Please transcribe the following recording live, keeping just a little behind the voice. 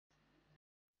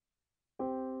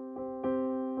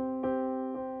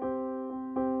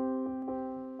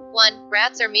1.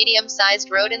 Rats are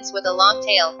medium-sized rodents with a long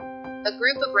tail. A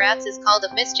group of rats is called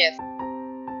a mischief.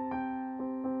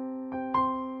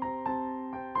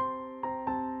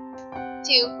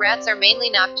 2. Rats are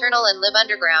mainly nocturnal and live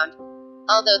underground.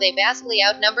 Although they vastly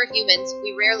outnumber humans,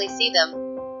 we rarely see them.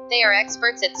 They are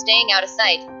experts at staying out of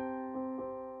sight.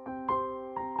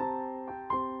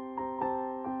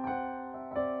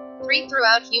 3.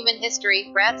 Throughout human history,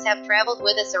 rats have traveled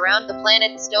with us around the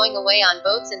planet, stowing away on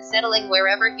boats and settling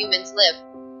wherever humans live.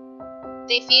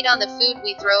 They feed on the food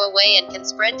we throw away and can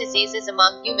spread diseases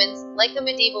among humans, like the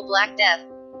medieval Black Death,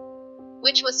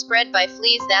 which was spread by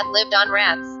fleas that lived on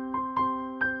rats.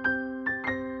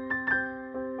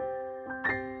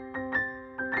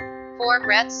 4.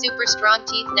 Rats' super strong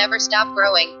teeth never stop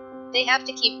growing. They have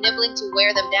to keep nibbling to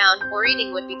wear them down, or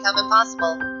eating would become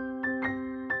impossible.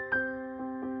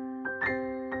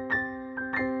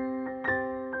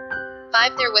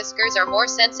 5. Their whiskers are more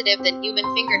sensitive than human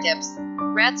fingertips.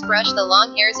 Rats brush the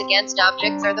long hairs against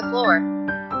objects or the floor,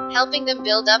 helping them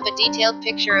build up a detailed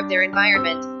picture of their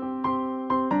environment.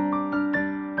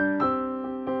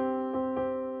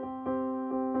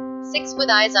 6. With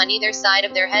eyes on either side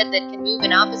of their head that can move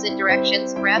in opposite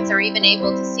directions, rats are even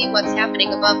able to see what's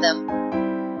happening above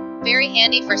them. Very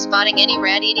handy for spotting any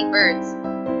rat-eating birds.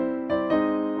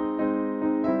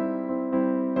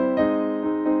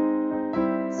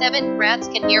 7. Rats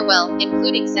can hear well,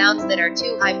 including sounds that are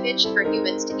too high-pitched for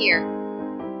humans to hear.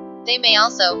 They may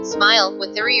also smile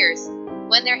with their ears.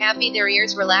 When they're happy, their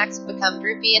ears relax, become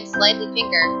droopy and slightly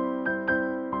pinker.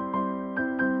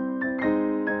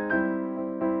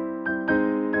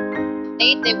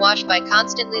 8. They wash by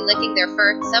constantly licking their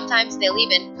fur. Sometimes they'll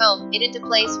even comb it into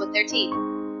place with their teeth.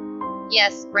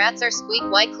 Yes, rats are squeak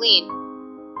white clean.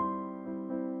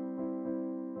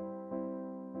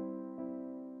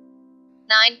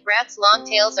 9. Rats' long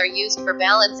tails are used for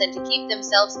balance and to keep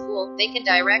themselves cool. They can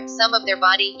direct some of their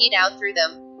body heat out through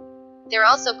them. They're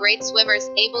also great swimmers,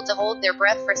 able to hold their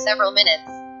breath for several minutes.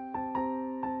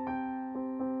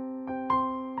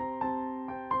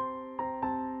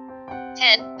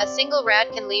 10. A single rat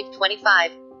can leave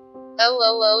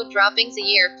 25,000 droppings a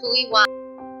year. Pooey.